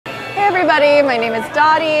everybody, my name is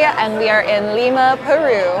Dottie and we are in Lima,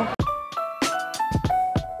 Peru.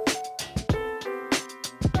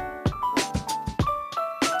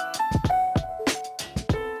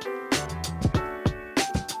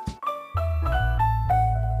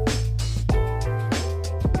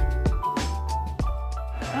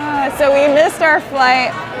 So we missed our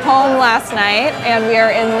flight home last night and we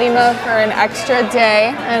are in Lima for an extra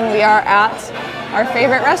day and we are at our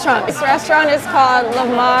favorite restaurant. This restaurant is called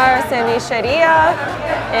Lima Cebicheria.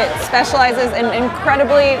 It specializes in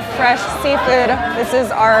incredibly fresh seafood. This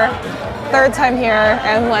is our third time here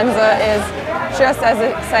and Lenza is just as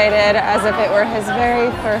excited as if it were his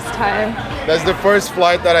very first time. That's the first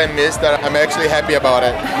flight that I missed that I'm actually happy about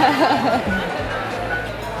it.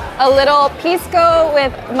 A little pisco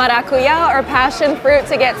with maracuya or passion fruit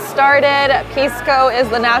to get started. Pisco is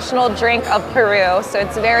the national drink of Peru, so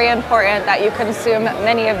it's very important that you consume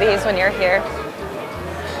many of these when you're here.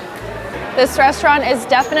 This restaurant is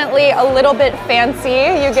definitely a little bit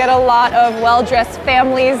fancy. You get a lot of well-dressed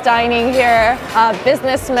families dining here,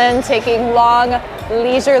 businessmen taking long,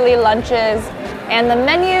 leisurely lunches. And the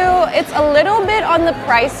menu, it's a little bit on the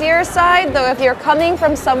pricier side, though if you're coming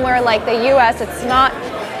from somewhere like the US, it's not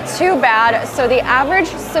too bad. So the average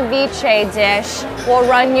ceviche dish will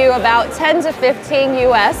run you about 10 to 15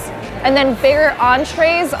 US, and then bigger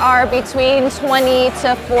entrees are between 20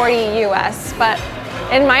 to 40 US. But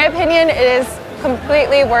in my opinion, it is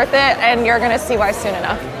completely worth it, and you're gonna see why soon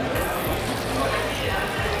enough.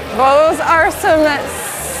 Those are some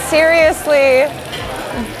seriously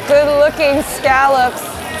good-looking scallops.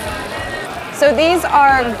 So these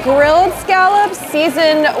are grilled scallops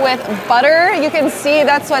seasoned with butter. You can see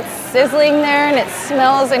that's what's sizzling there and it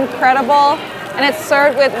smells incredible. And it's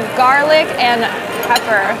served with garlic and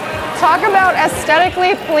pepper. Talk about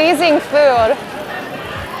aesthetically pleasing food.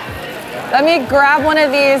 Let me grab one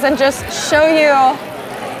of these and just show you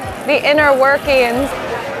the inner workings.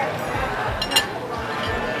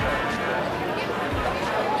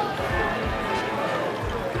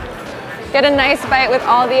 Get a nice bite with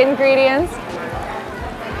all the ingredients.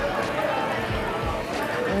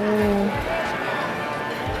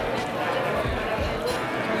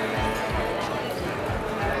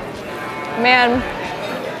 Man,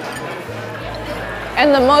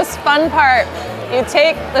 and the most fun part, you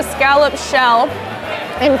take the scallop shell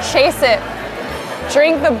and chase it.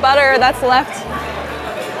 Drink the butter that's left.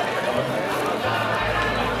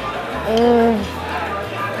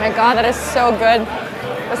 My God, that is so good.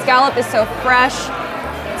 The scallop is so fresh.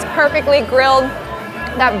 It's perfectly grilled.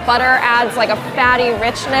 That butter adds like a fatty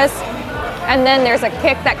richness. And then there's a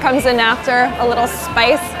kick that comes in after, a little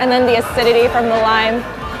spice, and then the acidity from the lime.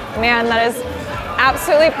 Man, that is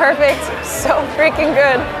absolutely perfect. So freaking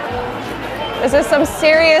good. This is some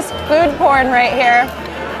serious food porn right here.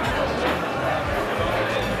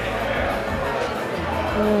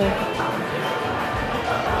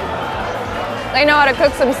 They know how to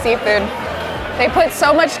cook some seafood. They put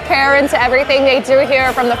so much care into everything they do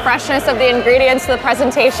here, from the freshness of the ingredients to the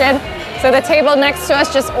presentation. So the table next to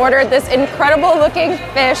us just ordered this incredible looking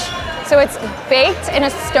fish. So it's baked in a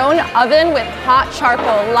stone oven with hot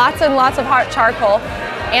charcoal, lots and lots of hot charcoal.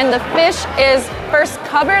 And the fish is first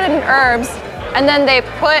covered in herbs, and then they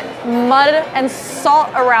put mud and salt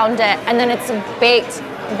around it, and then it's baked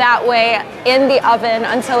that way in the oven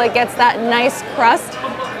until it gets that nice crust.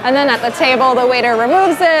 And then at the table, the waiter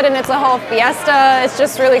removes it, and it's a whole fiesta. It's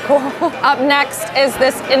just really cool. Up next is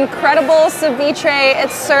this incredible ceviche.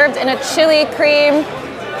 It's served in a chili cream.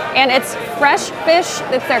 And it's fresh fish.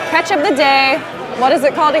 It's their catch of the day. What is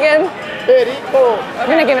it called again? Perico. I'm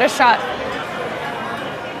gonna give it a shot.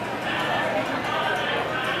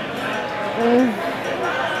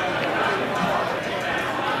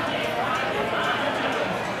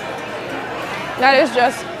 That is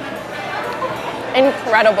just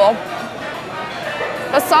incredible.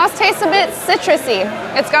 The sauce tastes a bit citrusy.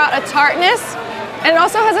 It's got a tartness, and it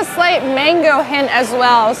also has a slight mango hint as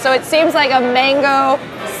well. So it seems like a mango,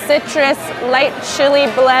 citrus, light chili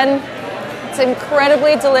blend. It's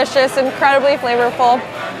incredibly delicious, incredibly flavorful.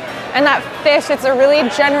 And that fish, it's a really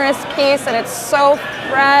generous piece, and it's so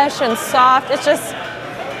fresh and soft. It's just,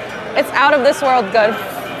 it's out of this world good.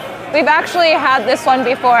 We've actually had this one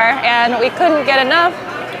before, and we couldn't get enough.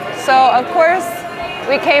 So of course,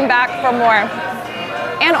 we came back for more.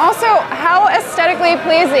 And also, how aesthetically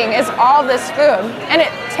pleasing is all this food? And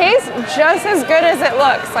it tastes just as good as it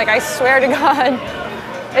looks. Like, I swear to God,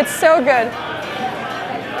 it's so good.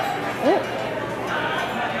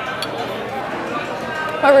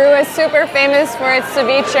 Peru is super famous for its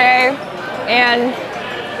ceviche, and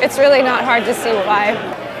it's really not hard to see why.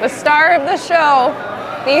 The star of the show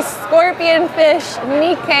the Scorpionfish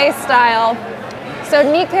Nikkei-style. So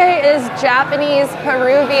Nikkei is Japanese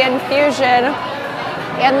Peruvian fusion,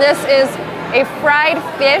 and this is a fried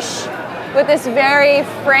fish with this very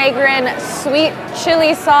fragrant, sweet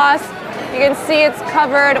chili sauce. You can see it's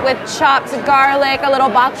covered with chopped garlic, a little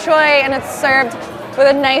bok choy, and it's served with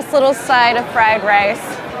a nice little side of fried rice.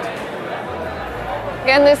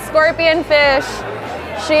 And this scorpion fish,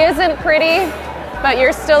 she isn't pretty, but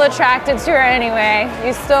you're still attracted to her anyway.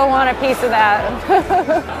 You still want a piece of that.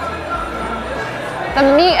 The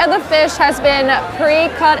meat of the fish has been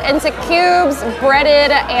pre-cut into cubes,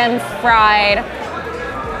 breaded, and fried.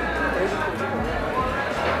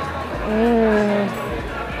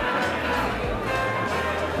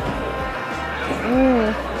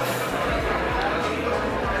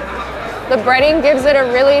 The breading gives it a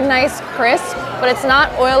really nice crisp, but it's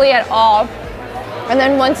not oily at all. And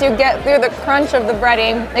then once you get through the crunch of the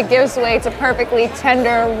breading, it gives way to perfectly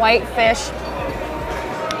tender white fish.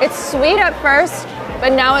 It's sweet at first,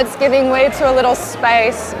 but now it's giving way to a little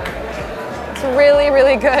spice. It's really,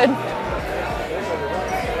 really good.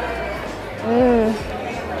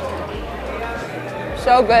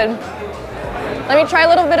 So good. Let me try a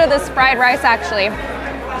little bit of this fried rice actually.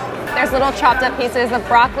 There's little chopped up pieces of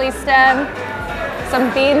broccoli stem, some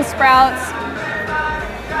bean sprouts.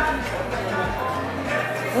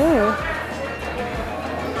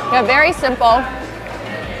 Yeah, very simple.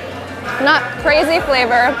 Not crazy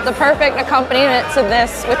flavor, the perfect accompaniment to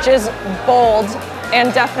this, which is bold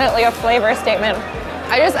and definitely a flavor statement.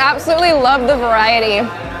 I just absolutely love the variety.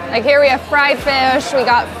 Like here we have fried fish, we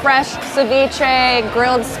got fresh ceviche,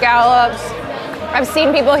 grilled scallops. I've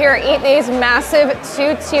seen people here eat these massive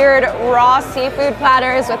two-tiered raw seafood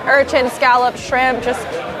platters with urchin, scallop, shrimp, just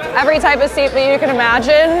every type of seafood you can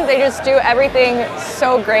imagine. They just do everything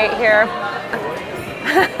so great here.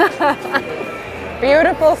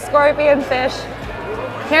 Beautiful scorpion fish.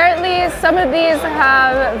 Apparently some of these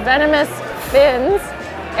have venomous fins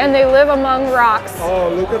and they live among rocks. Oh,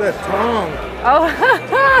 look at that tongue. Oh,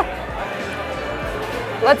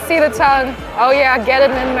 let's see the tongue. Oh yeah, get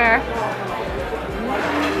it in there.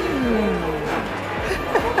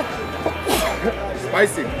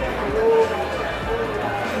 Spicy.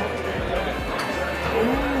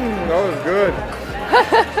 That was good.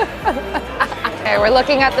 Okay, we're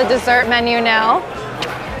looking at the dessert menu now.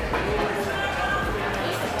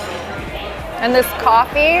 And this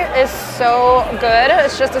coffee is so good.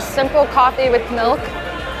 It's just a simple coffee with milk.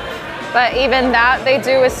 But even that they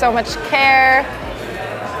do with so much care.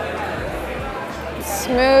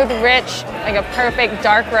 Smooth, rich, like a perfect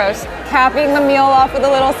dark roast. Capping the meal off with a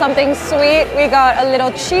little something sweet. We got a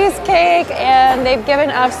little cheesecake and they've given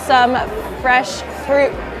us some fresh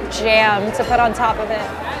fruit jam to put on top of it.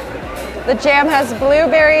 The jam has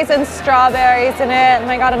blueberries and strawberries in it,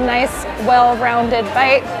 and I got a nice, well-rounded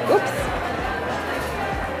bite. Oops.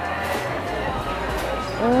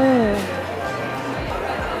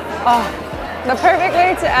 Oh, the perfect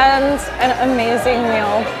way to end an amazing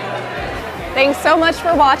meal. Thanks so much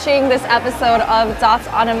for watching this episode of Dots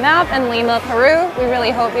on a Map in Lima, Peru. We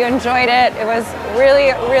really hope you enjoyed it. It was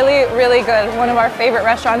really, really, really good. One of our favorite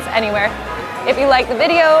restaurants anywhere. If you liked the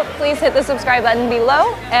video, please hit the subscribe button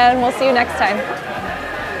below, and we'll see you next time.